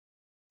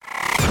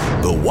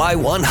The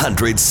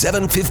Y100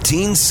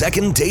 715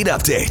 second date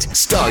update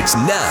starts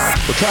now.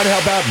 We're trying to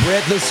help out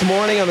Brent this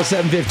morning on the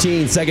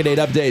 715 second date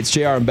updates.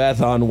 JR and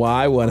Beth on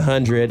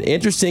Y100.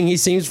 Interesting, he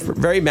seems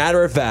very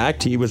matter of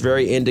fact. He was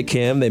very into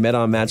Kim. They met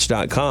on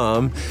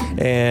Match.com,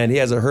 and he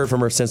hasn't heard from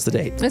her since the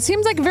date. It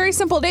seems like a very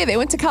simple day. They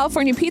went to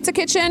California Pizza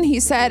Kitchen.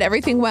 He said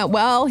everything went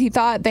well. He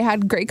thought they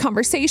had great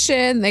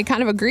conversation. They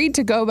kind of agreed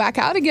to go back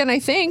out again, I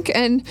think,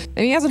 and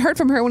he hasn't heard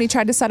from her when he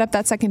tried to set up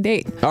that second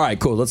date. All right,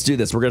 cool. Let's do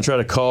this. We're going to try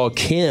to call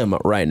Kim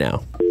right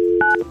now.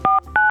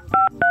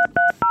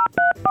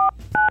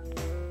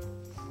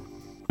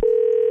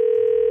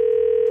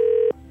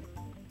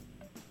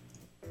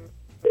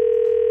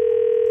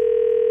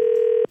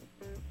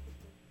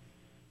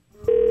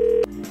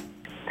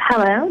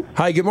 Hello?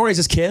 Hi, good morning. Is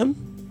this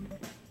Kim?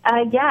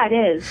 Yeah, it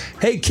is.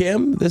 Hey,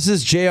 Kim. This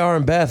is JR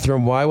and Beth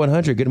from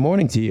Y100. Good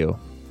morning to you.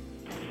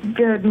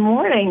 Good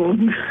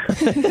morning.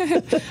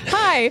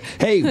 Hi.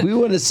 Hey, we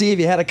wanted to see if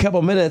you had a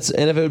couple minutes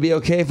and if it would be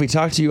okay if we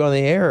talked to you on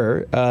the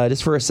air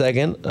just for a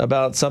second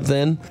about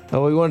something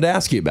we wanted to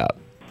ask you about.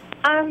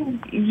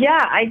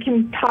 Yeah, I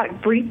can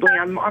talk briefly.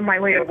 I'm on my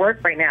way to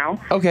work right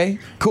now. Okay,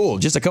 cool.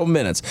 Just a couple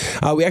minutes.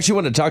 We actually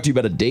wanted to talk to you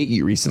about a date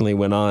you recently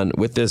went on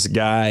with this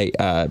guy,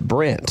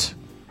 Brent.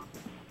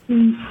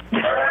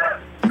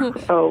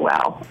 Oh,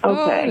 wow.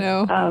 Okay.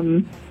 Oh,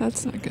 no.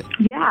 That's not good.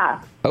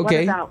 Yeah.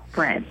 Okay. What about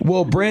Brent?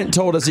 Well, Brent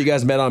told us you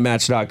guys met on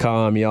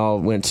Match.com. Y'all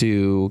went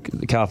to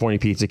the California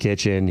Pizza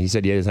Kitchen. He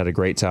said you guys had a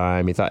great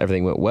time. He thought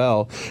everything went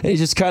well. And he's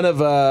just kind of,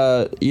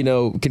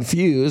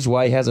 confused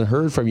why he hasn't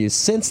heard from you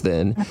since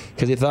then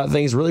because he thought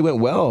things really went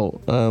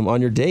well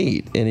on your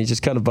date. And he's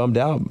just kind of bummed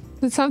out.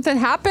 Did something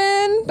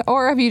happen,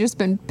 or have you just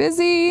been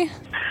busy?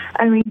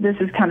 I mean, this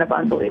is kind of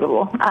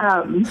unbelievable.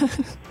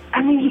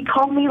 I mean, he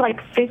called me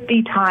like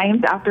 50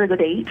 times after the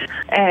date,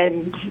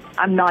 and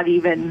I'm not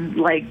even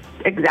like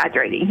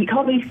exaggerating. He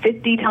called me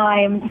 50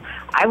 times.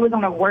 I was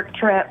on a work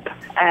trip,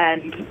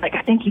 and like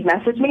I think he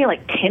messaged me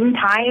like 10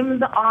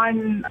 times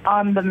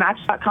on the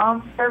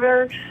Match.com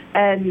server,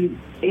 and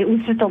it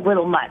was just a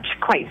little much,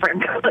 quite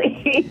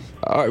frankly.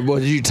 All right, well,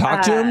 did you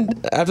talk to him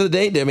after the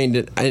date? I mean,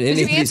 did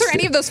you answer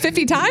any of those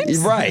 50 times?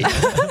 Right.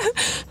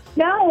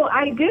 No,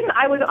 I didn't.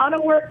 I was on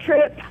a work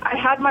trip. I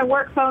had my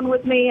work phone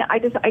with me. I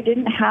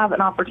didn't have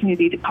an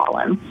opportunity to call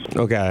him.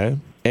 Okay.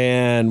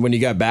 And when you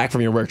got back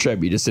from your work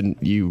trip, you just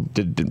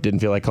didn't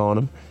feel like calling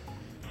him?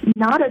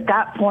 Not at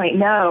that point,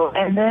 no.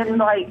 And then,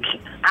 like,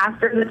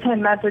 after the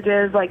 10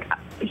 messages, like,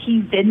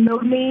 he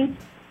Venmo'd me,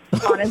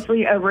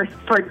 honestly, over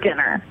for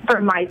dinner,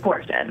 for my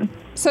portion.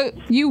 So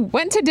you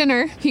went to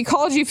dinner. He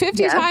called you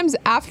 50 times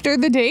after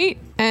the date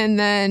and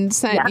then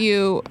sent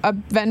you a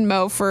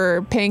Venmo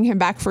for paying him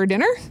back for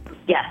dinner?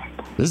 Yes.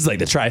 This is like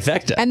the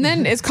trifecta. And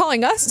then is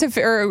calling us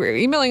or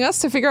emailing us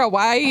to figure out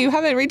why you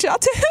haven't reached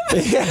out to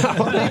him? Yeah.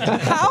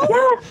 How?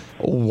 Yeah.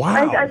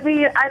 Wow. I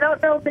mean, I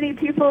don't know many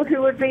people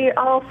who would be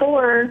all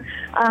for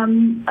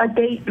a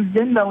date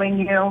Venmoing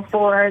you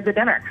for the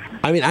dinner.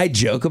 I mean, I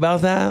joke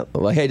about that.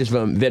 Like, hey, just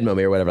Venmo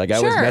me or whatever. Like, I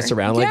always mess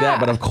around like that.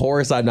 But of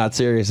course, I'm not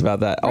serious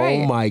about that.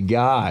 Right. Oh, my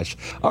gosh.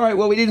 All right.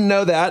 Well, we didn't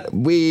know that.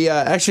 We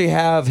actually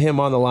have him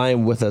on the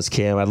line with us,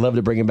 Kim. I'd love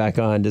to bring him back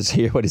on to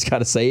hear what he's got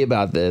to say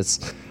about this.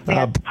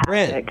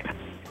 Brent.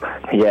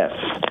 Yes.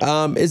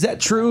 Is that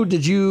true?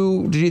 Did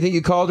you think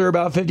you called her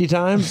about 50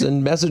 times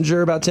and messaged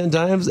her about 10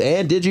 times?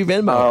 And did you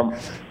Venmo?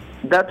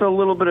 That's a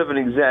little bit of an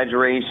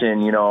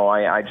exaggeration. You know,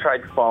 I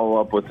tried to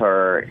follow up with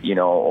her, you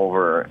know,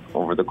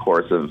 over the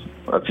course of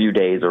a few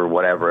days or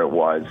whatever it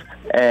was.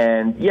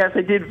 And yes,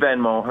 I did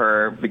Venmo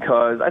her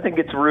because I think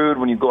it's rude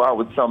when you go out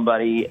with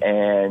somebody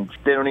and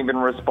they don't even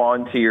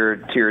respond to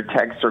your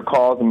texts or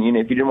calls. And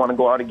if you didn't want to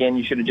go out again,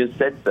 you should have just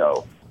said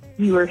so.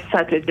 You were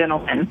such a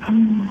gentleman.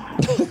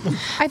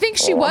 I think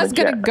she was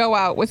going to go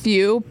out with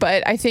you,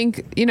 but I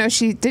think,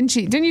 didn't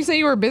you say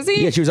you were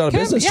busy? Yeah, she was on a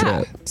business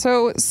trip.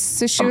 So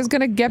she was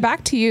going to get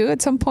back to you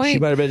at some point. She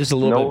might have been just a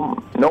little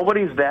bit.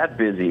 Nobody's that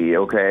busy,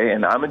 okay?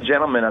 And I'm a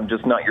gentleman. I'm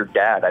just not your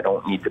dad. I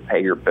don't need to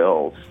pay your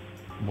bills.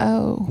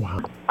 Oh.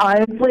 Wow.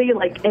 Honestly,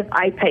 like, if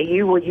I pay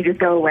you, will you just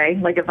go away?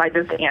 Like, if I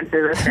just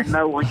answer the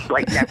Venmo, will you,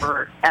 like,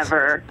 never,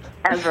 ever,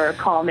 ever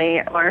call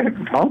me? Or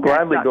I'll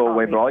gladly go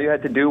away, but all you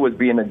had to do was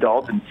be an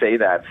adult and say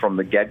that from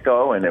the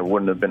get-go, and it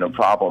wouldn't have been a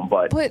problem.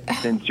 But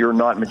since you're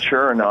not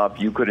mature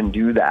enough, you couldn't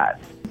do that.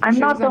 I'm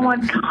not the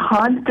one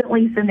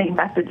constantly sending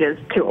messages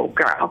to a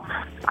girl.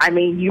 I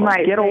mean, you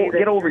might get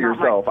over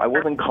yourself. I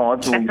wasn't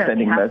constantly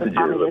sending messages,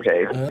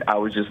 okay? I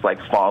was just, like,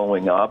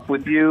 following up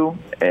with you,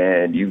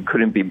 and you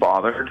couldn't be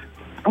bothered.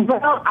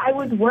 Well, I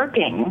was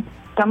working.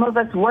 Some of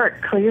us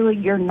work. Clearly,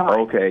 you're not.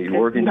 Okay,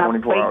 you're working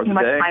 24 hours a day. Too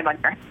much time on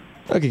your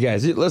Okay,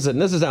 guys, listen,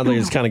 this sounds like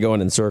it's kind of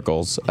going in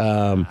circles.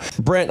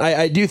 Brent,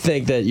 I do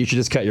think that you should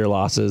just cut your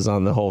losses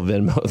on the whole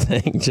Venmo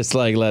thing. Just,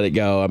 like, let it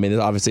go. I mean,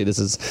 obviously, this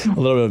is a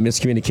little bit of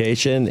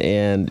miscommunication,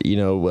 and,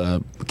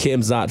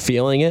 Kim's not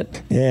feeling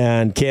it.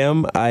 And,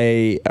 Kim,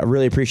 I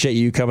really appreciate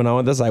you coming on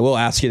with us. I will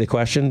ask you the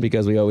question,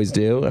 because we always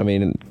do. I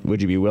mean,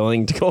 would you be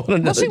willing to go on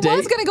another date? Well, she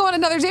was going to go on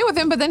another date with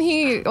him, but then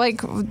he,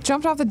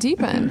 jumped off the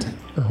deep end.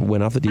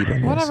 Went off the deep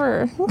end. Yes.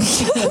 Whatever.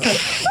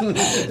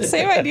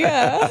 Same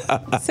idea.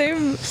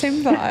 Same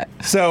thought.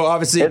 So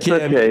obviously, It's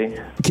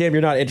okay. Kim,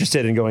 you're not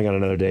interested in going on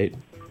another date.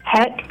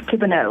 Heck to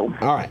the no.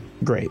 All right,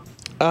 great.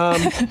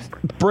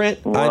 Brent,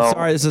 I'm Well-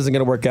 sorry this isn't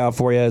going to work out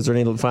for you. Is there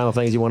any final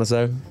things you want to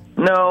say?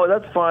 No,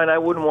 that's fine. I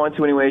wouldn't want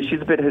to anyway.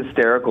 She's a bit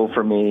hysterical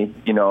for me,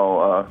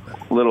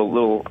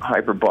 little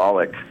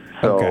hyperbolic.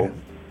 So Okay.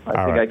 I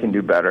All think right. I can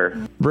do better.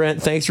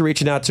 Brent, thanks for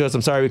reaching out to us.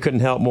 I'm sorry we couldn't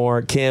help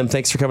more. Kim,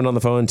 thanks for coming on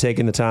the phone and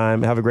taking the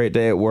time. Have a great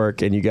day at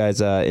work, and you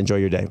guys enjoy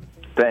your day.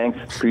 Thanks.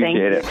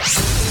 Appreciate it.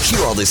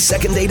 Hear all the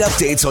second date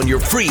updates on your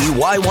free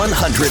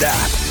Y100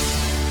 app.